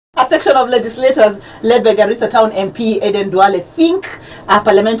section of legislators led by Garissa Town MP Eden Duale think a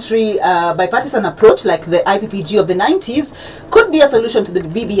parliamentary bipartisan approach like the IPPG of the 90s could be a solution to the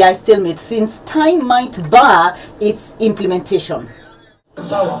BBI stalemate, since time might bar its implementation.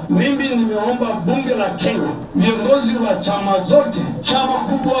 Sawa, mimi nimeomba bunge la Kenya, viongozi wa chama zote, chama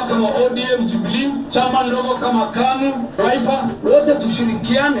kubwa kama ODM, Jubilee, chama ndogo kama KANU, Wiper, wote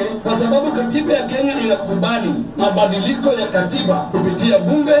tushirikiane, kwa sababu katiba ya Kenya inakubali mabadiliko ya katiba kupitia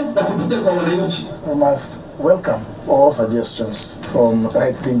bunge na kupitia kwa wananchi. We must welcome all suggestions from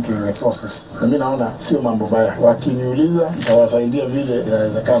right-thinking sources. Mimi naona sio mambo baya. Wakiniuliza nitawasaidia vile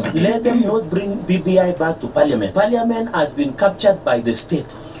inawezekana. Let them not bring BBI back to parliament. Parliament has been captured by the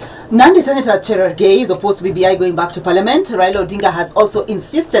state. Nandi Senator Cherargei is opposed to BBI going back to parliament. Raila Odinga has also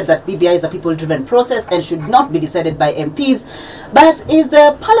insisted that BBI is a people-driven process and should not be decided by MPs. But is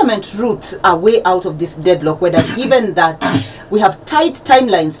the parliament route a way out of this deadlock, whether given that we have tight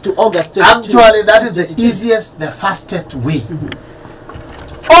timelines to August 22? Actually, that is the easiest, the fastest way.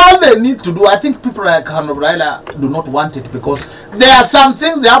 All they need to do, I think people like Raila do not want it, because there are some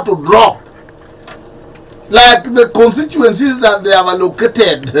things they have to drop. Like the constituencies that they have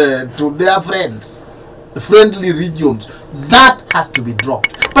allocated to their friends, the friendly regions, that has to be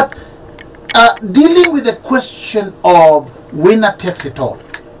dropped. But dealing with the question of winner takes it all,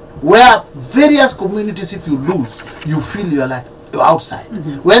 where various communities, if you lose, you feel you're like you're outside.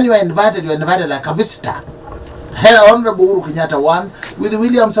 When you are invited like a visitor. Honorable Uhuru Kenyatta won with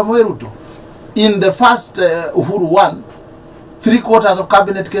William Samoei Ruto. In the first Uhuru won, 3/4 of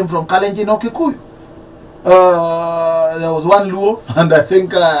cabinet came from Kalenjin or Kikuyu. There was one Luo and I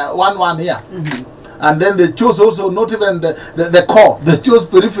think one here. And then they chose also not even the core, they chose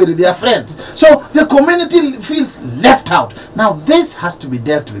periphery, their friends. So the community feels left out. Now this has to be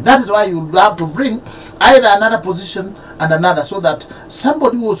dealt with. That is why you have to bring either another position and another, so that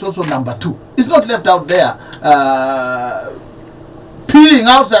somebody who is also number two is not left out there peeling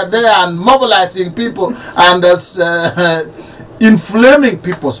outside there and mobilizing people and inflaming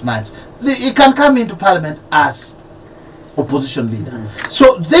people's minds. He can come into parliament as opposition leader.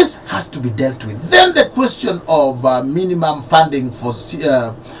 So this has to be dealt with. Then the question of minimum funding for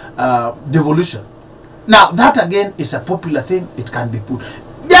devolution. Now that again is a popular thing. It can be put.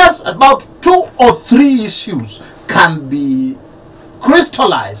 Just about 2 or 3 issues can be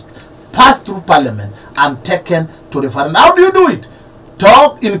crystallized, passed through parliament and taken to referendum. How do you do it?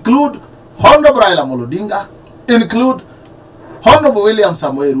 Include Honorable Raila Odinga, include Honorable William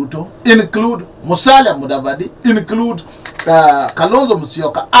Samoei Ruto, include Musalia Mudavadi, include Kalonzo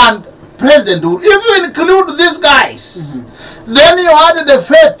Musyoka and President Uhuru. If you include these guys, then you add the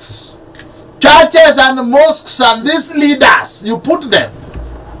faiths, churches and mosques and these leaders, you put them.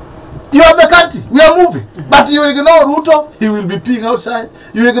 You have the country, we are moving. But you ignore Ruto, he will be peeing outside.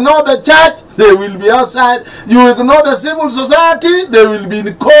 You ignore the church, they will be outside. You ignore the civil society, they will be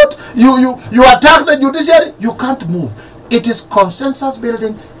in court. You attack the judiciary, you can't move. It is consensus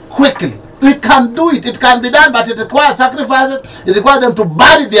building quickly. We can do it, it can be done, but it requires sacrifices. It requires them to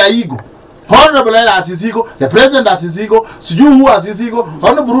bury their ego. Honorable Raila has his ego, the president has his ego, Suju who has his ego,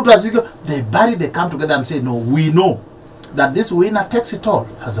 Honorable Ruto has his ego. They bury, they come together and say, no, we know that this winner takes it all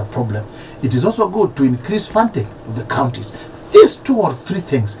has a problem. It is also good to increase funding of the counties. These 2 or 3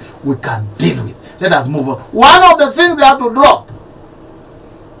 things we can deal with. Let us move on. One of the things they have to drop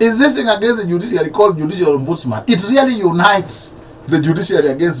is this thing against the judiciary called Judicial Ombudsman. It really unites the judiciary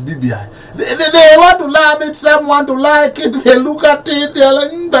against BBI. They want to love it, some want to like it, they look at it, they are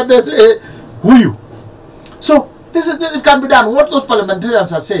like, but they say, who you? So this can be done. What those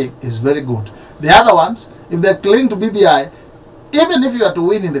parliamentarians are saying is very good. The other ones, if they cling to BBI, even if you are to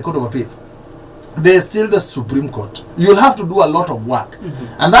win in the Court of Appeal, there is still the Supreme Court. You'll have to do a lot of work.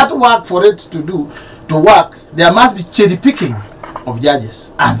 And that work, for it to work, there must be cherry picking of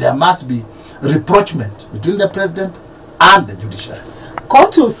judges, and there must be rapprochement between the president and the judiciary.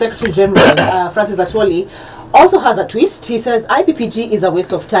 Court to Secretary General Francis Atwoli also has a twist. He says IPPG is a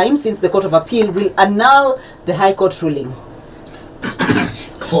waste of time since the Court of Appeal will annul the High Court ruling.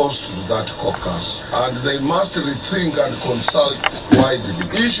 To that caucus, and they must rethink and consult widely.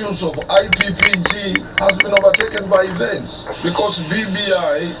 Issues of IPPG has been overtaken by events, because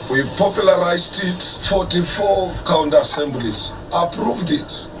BBI, we popularized it, 44 county assemblies approved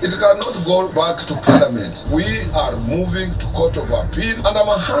it. It cannot go back to parliament. We are moving to Court of Appeal, and I'm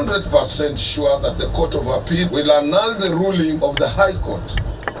 100% sure that the Court of Appeal will annul the ruling of the High Court.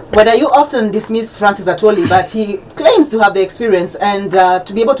 Whether you often dismiss Francis Atwoli, but he claims to have the experience and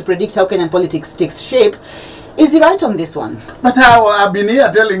to be able to predict how Kenyan politics takes shape. Is he right on this one? But I've been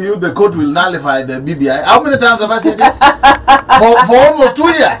here telling you the court will nullify the BBI. How many times have I said it? for almost 2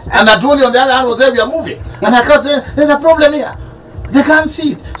 years. And I told you on the other hand, was we are moving. And I can't say, there's a problem here. They can't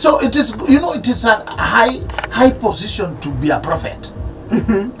see it. So it is, you know, it is a high position to be a prophet.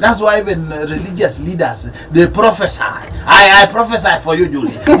 That's why even religious leaders, they prophesy. I prophesy for you,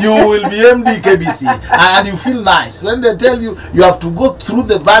 Julie. You will be MD KBC and you feel nice. When they tell you, you have to go through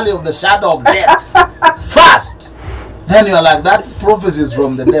the valley of the shadow of death fast, then you are like, that prophecy is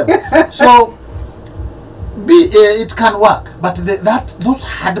from the devil. So it can work, but those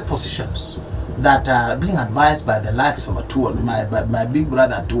hard positions that are being advised by the likes of Atuoli, my big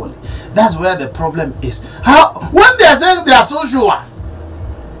brother Atuoli, that's where the problem is. When they are saying they are so sure,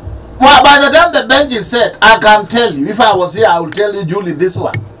 well, by the time the bench is set, I can tell you, if I was here, I will tell you, Julie, this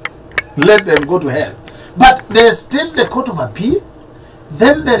one, let them go to hell. But there's still the Court of Appeal,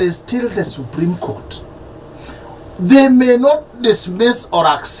 then there is still the Supreme Court. They may not dismiss or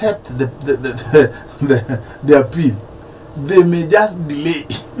accept the appeal. They may just delay.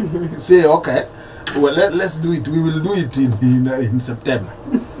 Say, okay, well, let's do it. We will do it in September.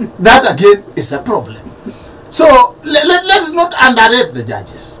 That again is a problem. So let's not underrate the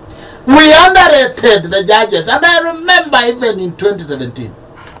judges. We underrated the judges, and I remember even in 2017,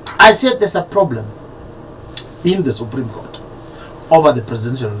 I said there's a problem in the Supreme Court over the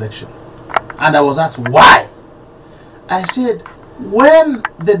presidential election, and I was asked why. I said, when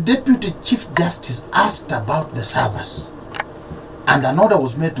the Deputy Chief Justice asked about the servers, and an order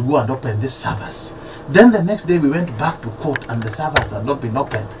was made to go and open these servers, then the next day we went back to court and the servers had not been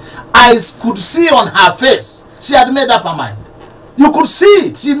opened. I could see on her face, she had made up her mind. You could see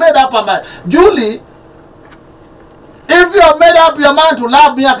it, she made up her mind. Julie, if you have made up your mind to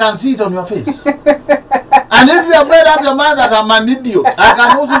love me, I can see it on your face. And if you have made up your mind that I'm an idiot, I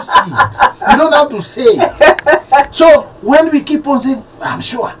can also see it. You don't have to say it. So when we keep on saying, I'm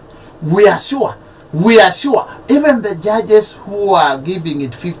sure, we are sure, we are sure, even the judges who are giving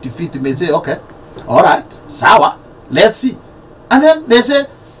it 50-50 may say, okay, all right, sawa, let's see. And then they say,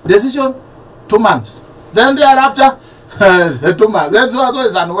 decision, 2 months. Then thereafter, 2 months. Then so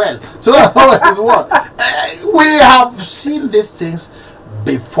is unwell. So is what? We have seen these things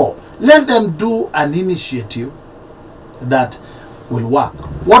before. Let them do an initiative that will work.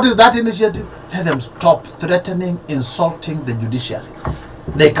 What is that initiative? Let them stop threatening, insulting the judiciary.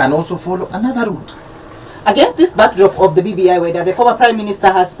 They can also follow another route. Against this backdrop of the BBI Weda, the former Prime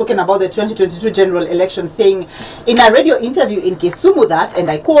Minister has spoken about the 2022 general election, saying in a radio interview in Kisumu that, and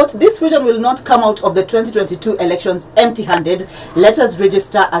I quote, "This region will not come out of the 2022 elections empty-handed. Let us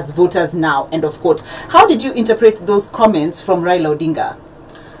register as voters now," end of quote. How did you interpret those comments from Raila Odinga?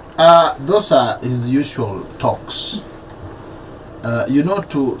 Those are his usual talks. You know,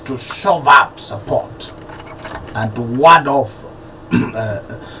 to shove up support and to ward off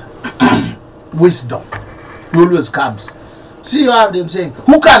wisdom. He always comes. See, you have them saying,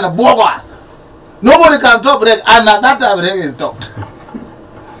 who can bog us? Nobody can stop reg, and at that time reg is stopped.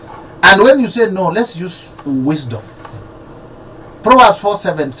 And when you say no, let's use wisdom. Proverbs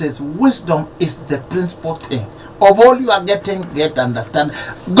 4:7 says, wisdom is the principal thing. Of all you are getting, get understand.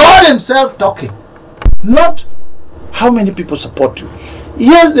 God himself talking. Not how many people support you.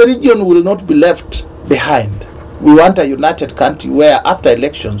 Yes, the region will not be left behind. We want a united country where after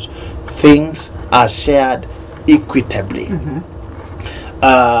elections, things are shared equitably.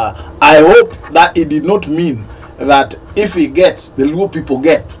 I hope that it did not mean that if he gets, the Luo people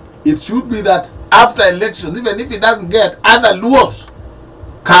get. It should be that after elections, even if he doesn't get, other Luos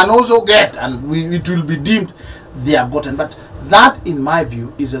can also get, and it will be deemed they have gotten. But that, in my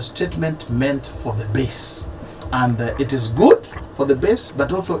view, is a statement meant for the base. And it is good for the base,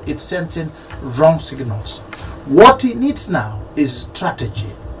 but also it sends in wrong signals. What he needs now is strategy.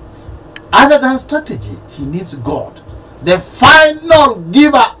 Other than strategy, he needs God. The final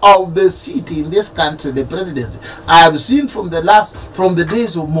giver of the seat in this country, the presidency, I have seen from the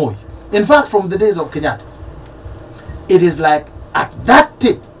days of Moi. In fact, from the days of Kenyatta. It is like at that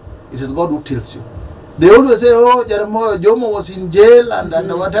tip, it is God who tells you. They always say, oh, Jomo was in jail and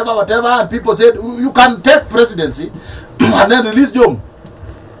whatever, and people said, you can take presidency and then release Jomo.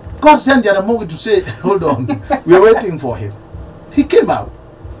 God sent Jaramogi to say, hold on, we are waiting for him. He came out.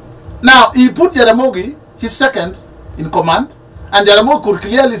 Now, he put Jaramogi, his second, in command, and Jaramogi could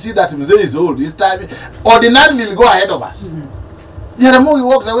clearly see that Mzee is old. His time, ordinarily, he'll go ahead of us. Jaramogi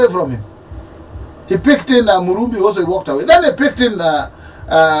walked away from him. He picked in Murumbi, also he walked away. Then he picked in the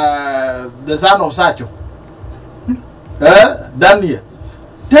son of Sacho, Daniel.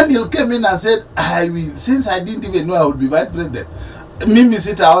 Then he came in and said, since I didn't even know I would be vice president, Mimi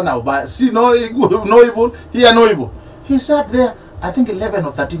sitaona ubaya. See no evil, hear no evil. He sat there, I think 11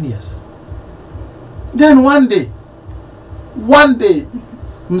 or 13 years. Then one day,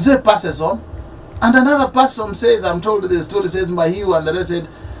 Mzee passes on, and another person says, I'm told the story says, Mahiu and the rest said,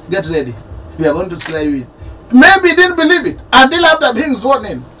 get ready, we are going to swear you in. Maybe he didn't believe it until after being sworn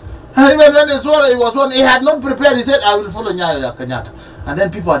in. And even when he was sworn, he had not prepared. He said, I will follow Nyayo Kenyatta. And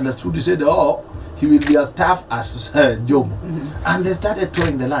then people understood. He said, oh, he will be as tough as Jomo. And they started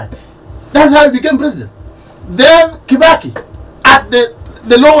towing the line. That's how he became president. Then Kibaki, at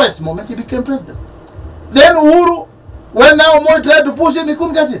the lowest moment, he became president. Then Uhuru, when now Moi tried to push him, he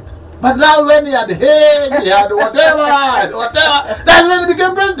couldn't get it. But now when he had Hague, he had whatever, that's when he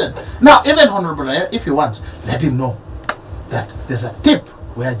became president. Now, even Honorable, if you want, let him know that there's a tip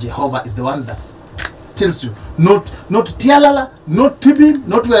where Jehovah is the one that tells you, not Tialala, not Tibim,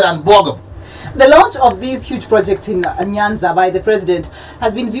 not Weranbogam. The launch of these huge projects in Nyanza by the president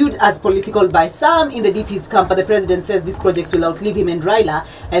has been viewed as political by some in the DP's camp, but the president says these projects will outlive him and Raila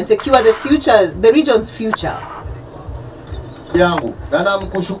and secure the region's future. yangu na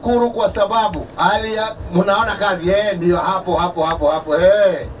namkushukuru kwa sababu mnaona kazi ndio hapo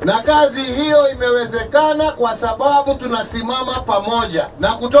na kazi hiyo imewezekana kwa sababu tunasimama pamoja,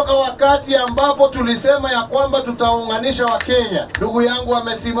 na kutoka wakati ambapo tulisema ya kwamba tutaunganisha Wakenya, ndugu yangu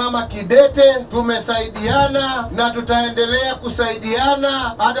amesimama kidete, tumesaidiana na tutaendelea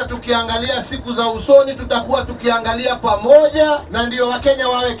kusaidiana. Hata tukiangalia siku za usoni tutakuwa tukiangalia pamoja, na ndio Wakenya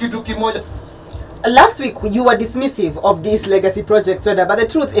wawe kitu kimoja. Last week, you were dismissive of these legacy projects, Weda, but the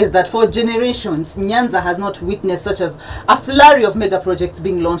truth is that for generations, Nyanza has not witnessed such as a flurry of mega projects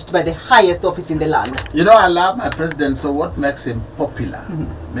being launched by the highest office in the land. You know, I love my president, so what makes him popular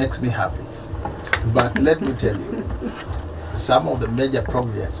makes me happy. But let me tell you, some of the major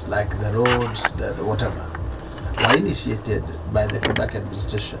projects, like the roads, the whatever, were initiated by the Quebec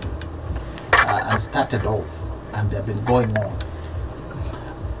administration and started off, and they have been going on.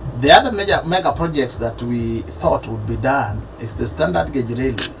 The other mega projects that we thought would be done is the standard gauge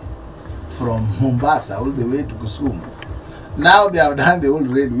railway from Mombasa all the way to Kisumu. Now they have done the old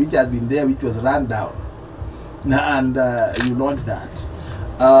railway which has been there, which was run down, and you launched that.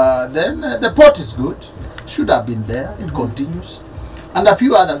 Then the port is good, should have been there, it continues, and a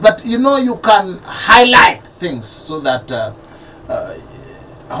few others. But you know, you can highlight things so that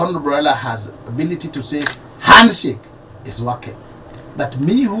Honorable Raila has ability to say handshake is working. But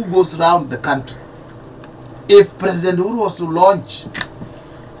me who goes around the country, if President Uhuru was to launch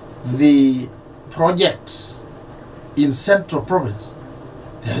the projects in Central Province,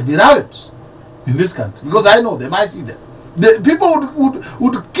 there will be riots in this country, because I know them, I see them. The people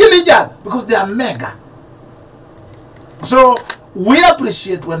would kill each other because they are mega. So we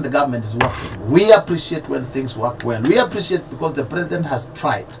appreciate when the government is working. We appreciate when things work well. We appreciate because the president has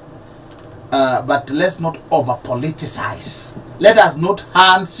tried. But let's not over-politicize. Let us not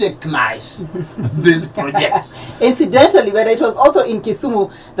handshake-nice these projects. Incidentally, when it was also in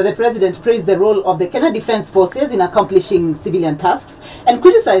Kisumu that the president praised the role of the Kenya Defence Forces in accomplishing civilian tasks and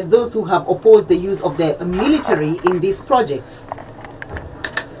criticized those who have opposed the use of the military in these projects.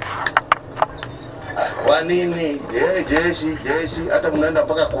 Kwa nini jeshi hata mnaenda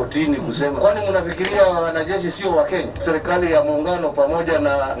mpaka kotini kusema? Kwani mnafikiria wanajeshi sio wa Kenya? Serikali ya muungano pamoja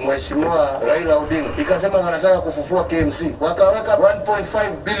na Mheshimiwa Raila Odinga ikasema wanataka kufufua KMC, wakaweka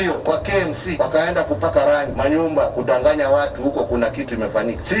 1.5 billion kwa KMC, wakaenda kupaka rangi manyumba, kudanganya watu huko kuna kitu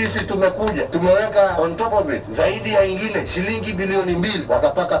imefanyika. Sisi tumekuja tumeweka on top of it zaidi ya ingine shilingi bilioni 2,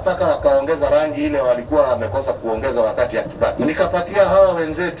 wakapaka wakaongeza rangi ile walikuwa wamekosa kuongeza wakati ya Kibaki. Nikapatia hawa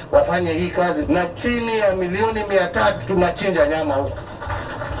wenzetu wafanye hii kazi, na chini ya milioni 300 tunachinja nyama huko.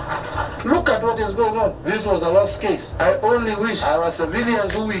 Look at what is going on. This was a lost case. I only wish our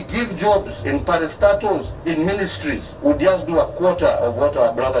civilians who we give jobs in parastatals, in ministries, would just do a quarter of what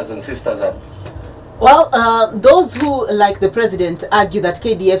our brothers and sisters are. Well, those who, like the president, argue that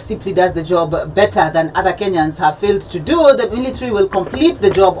KDF simply does the job better than other Kenyans have failed to do. The military will complete the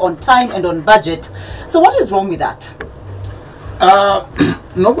job on time and on budget. So what is wrong with that?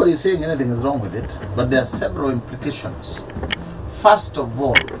 Nobody is saying anything is wrong with it, but there are several implications. First of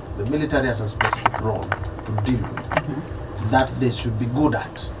all, the military has a specific role to deal with that they should be good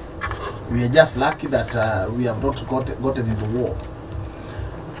at. We are just lucky that we have not gotten into war.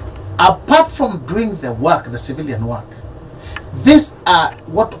 Apart from doing the work, the civilian work, these are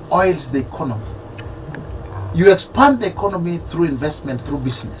what oils the economy. You expand the economy through investment, through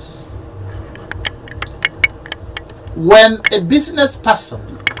business. When a business person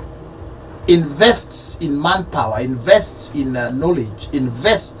invests in manpower, invests in knowledge,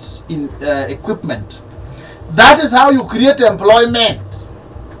 invests in equipment, That is how you create employment.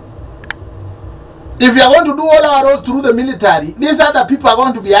 If you are going to do all our roads through the military, these other people are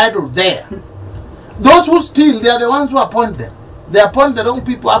going to be idle there. Those who steal, they are the ones who appoint them. They appoint the wrong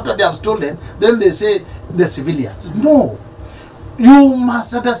people after they have stolen, then they say the civilians. No. You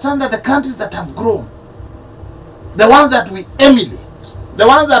must understand that the countries that have grown, the ones that we emulate, the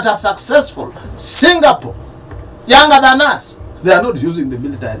ones that are successful, Singapore, younger than us, they are not using the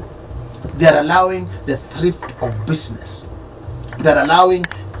military. They are allowing the thrift of business. They are allowing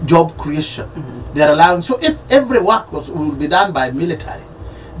job creation. They are allowing, so if every work will be done by military,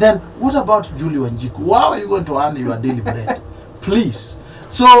 then what about Julie Wanjiku? How are you going to earn your daily bread? Please.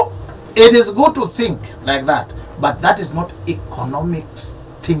 So it is good to think like that, but that is not economics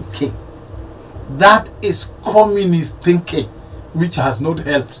thinking. That is communist thinking, which has not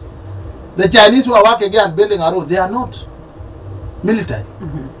helped. The Chinese who are working again building a road, they are not military.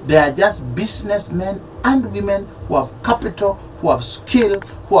 They are just businessmen and women who have capital, who have skill,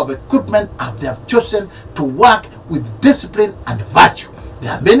 who have equipment, and they have chosen to work with discipline and virtue.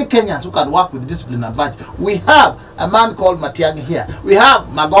 There are many Kenyans who can work with discipline and virtue. We have a man called Matiang'i here. We have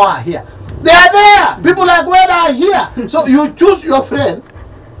Magoha here. They are there. People like Weda are here. So you choose your friend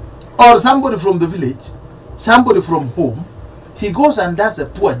or somebody from the village, somebody from home. He goes and does a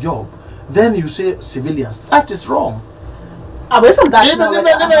poor job. Then you say civilians. That is wrong. Away from that,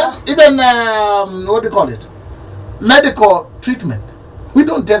 even what do you call it? Medical treatment. We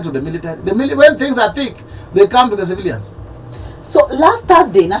don't tell to the military. When things are thick, they come to the civilians. So last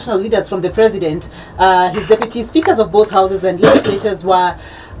Thursday, national leaders from the president, his deputy speakers of both houses and legislators were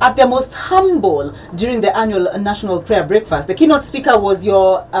at their most humble during the annual national prayer breakfast. The keynote speaker was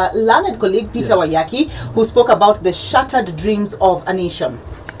your learned colleague, Peter Wayaki, who spoke about the shattered dreams of a nation.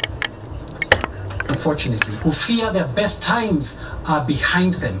 Unfortunately, who fear their best times are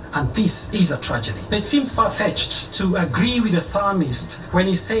behind them, and this is a tragedy. It seems far-fetched to agree with the psalmist when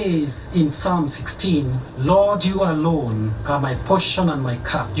he says in Psalm 16, Lord, you alone are my portion and my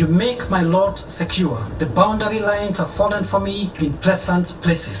cup. You make my lot secure. The boundary lines have fallen for me in pleasant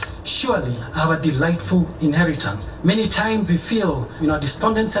places. Surely I have a delightful inheritance. Many times we feel,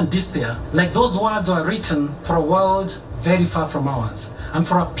 despondence and despair, like those words were written for a world very far from ours, and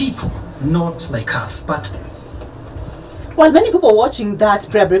for a people not like us. But while many people watching that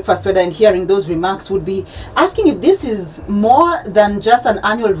prayer breakfast, whether and hearing those remarks, would be asking if this is more than just an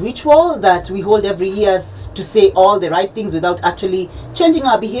annual ritual that we hold every year to say all the right things without actually changing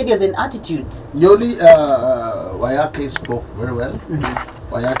our behaviors and attitudes. Yoli Wayaki spoke very well.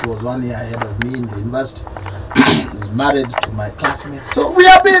 Wayaki was 1 year ahead of me in the university. He's married to my classmates. So we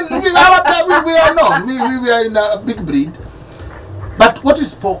have been, we are known. We are in a big breed. But what he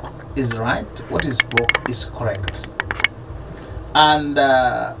spoke is right. What he spoke is correct. And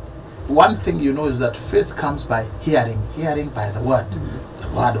one thing you know is that faith comes by hearing by the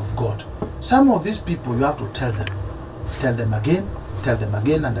word of God. Some of these people you have to tell them again and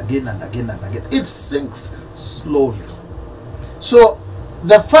again and again and again. It sinks slowly. So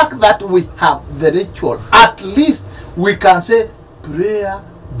the fact that we have the ritual, at least we can say prayer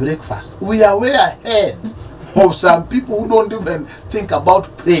breakfast. We are way ahead of some people who don't even think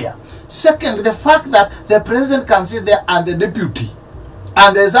about prayer. Second, the fact that the president can sit there and the deputy,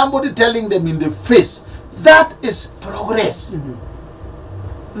 and there's somebody telling them in the face, that is progress.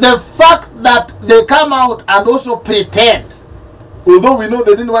 The fact that they come out and also pretend, although we know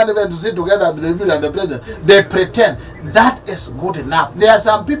they didn't want even to sit together with the deputy and the president, they pretend, that is good enough. There are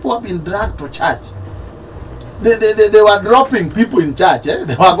some people who have been dragged to church. They were dropping people in church. They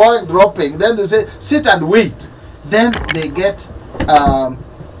were going dropping. Then they say, sit and wait. Then they get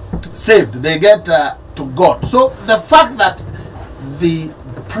saved. They get to God. So the fact that the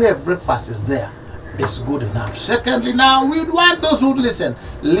prayer breakfast is there is good enough. Secondly, now we want those who listen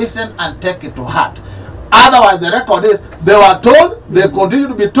and take it to heart. Otherwise, the record is they were told, they continue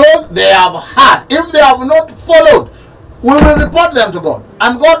to be told, they have heard. If they have not followed, we will report them to God.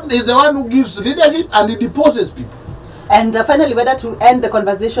 And God is the one who gives leadership and he deposes people. And finally, whether to end the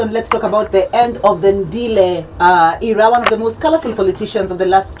conversation, let's talk about the end of the Ndile era. One of the most colorful politicians of the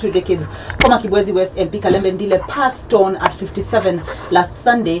last 2 decades, former Kibwezi West MP Kalembe Ndile, passed on at 57 last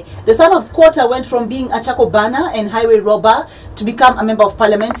Sunday. The son of squatter went from being a Chako banner and highway robber to become a member of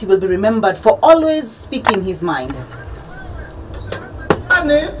parliament. He will be remembered for always speaking his mind.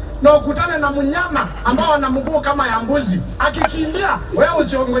 na ukutane na mnyama ambao ana mguu kama ya mbuzi. Akikimbia, wewe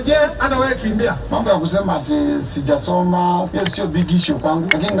usiongojee, hata wewe kimbia. Mambo ya kusema ati sijasoma, hiyo sio big issue kwangu.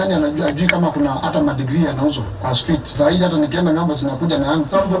 Lakini nani ajui kama kuna hata madegree yanauzwa kwa street. Sasa hivi hata nikienda ngambo zinakuja na yangu.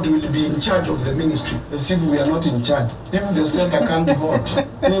 Somebody will be in charge of the ministry. As if we are not in charge. If the center can't vote,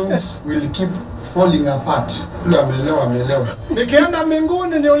 things will keep falling apart. Ameelewa. Nikienda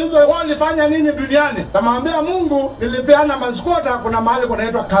mbinguni niulizwe walifanya nini duniani? Tamwambia Mungu nilipeana maskota kuna mahali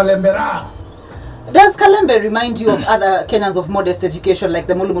kunaitwa Kalembera. Does Kalembe remind you of other Kenyans of modest education like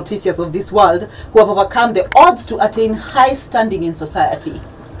the Mulu Mutisias of this world who have overcome the odds to attain high standing in society?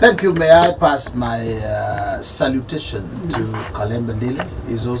 Thank you. May I pass my salutation to Kalembe Ndile.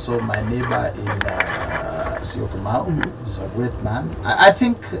 He's also my neighbor in Siokamau. He's a great man. I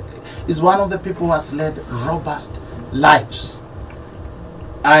think he's one of the people who has led robust lives.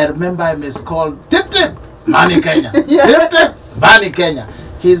 I remember him is called Tip Tip Mani Kenya. Yes. Tip Tip Mani Kenya.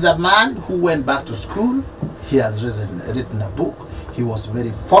 He's a man who went back to school. He has written a book. He was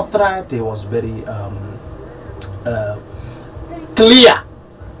very forthright. He was very clear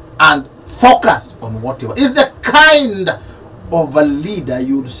and focused on what he was. He's the kind of a leader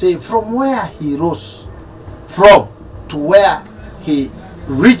you'd say from where he rose from to where he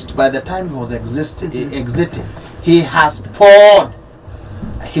reached by the time he was exiting. He has poured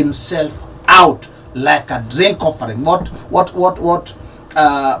himself out like a drink offering. What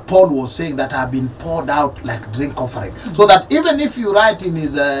Paul was saying, that have been poured out like drink offering. So that even if you write in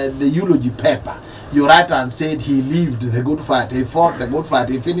his the eulogy paper, you write and said he lived the good fight, he fought the good fight,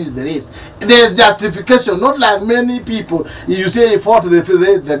 he finished the race. There's justification, not like many people. You say he fought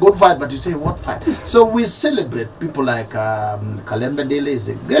the good fight, but you say what fight? So we celebrate people like Kalembe Ndile is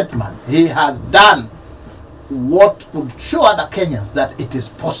a great man. He has done what would show other Kenyans that it is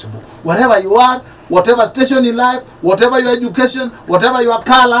possible. Wherever you are, whatever station in life, whatever your education, whatever your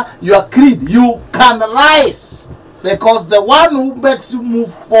color, your creed, you can rise. Because the one who makes you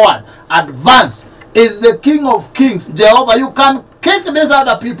move forward, advance, is the King of Kings, Jehovah. You can kick these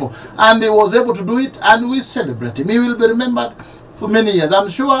other people. And he was able to do it, and we celebrate him. He will be remembered for many years, I'm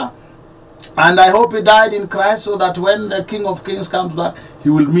sure. And I hope he died in Christ, so that when the King of Kings comes back, he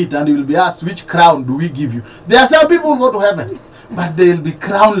will meet and he will be asked, which crown do we give you? There are some people who go to heaven, but they will be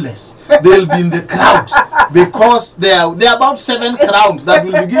crownless. They will be in the crowd, because there are about 7 crowns that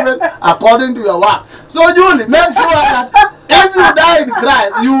will be given according to your work. So Julie, make sure that if you die in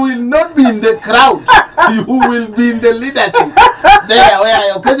Christ, you will not be in the crowd. You will be in the leadership. There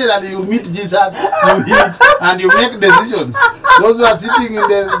where occasionally you meet Jesus, you eat, and you make decisions. Those who are sitting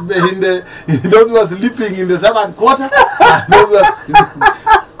those who are sleeping in the 7th quarter, and those who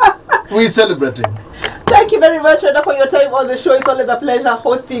are we celebrating. Thank you very much, Weda, for your time on the show. It's always a pleasure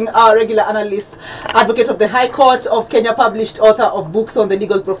hosting our regular analyst, advocate of the High Court of Kenya, published author of books on the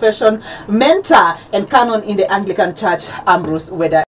legal profession, mentor and canon in the Anglican Church, Ambrose Weda.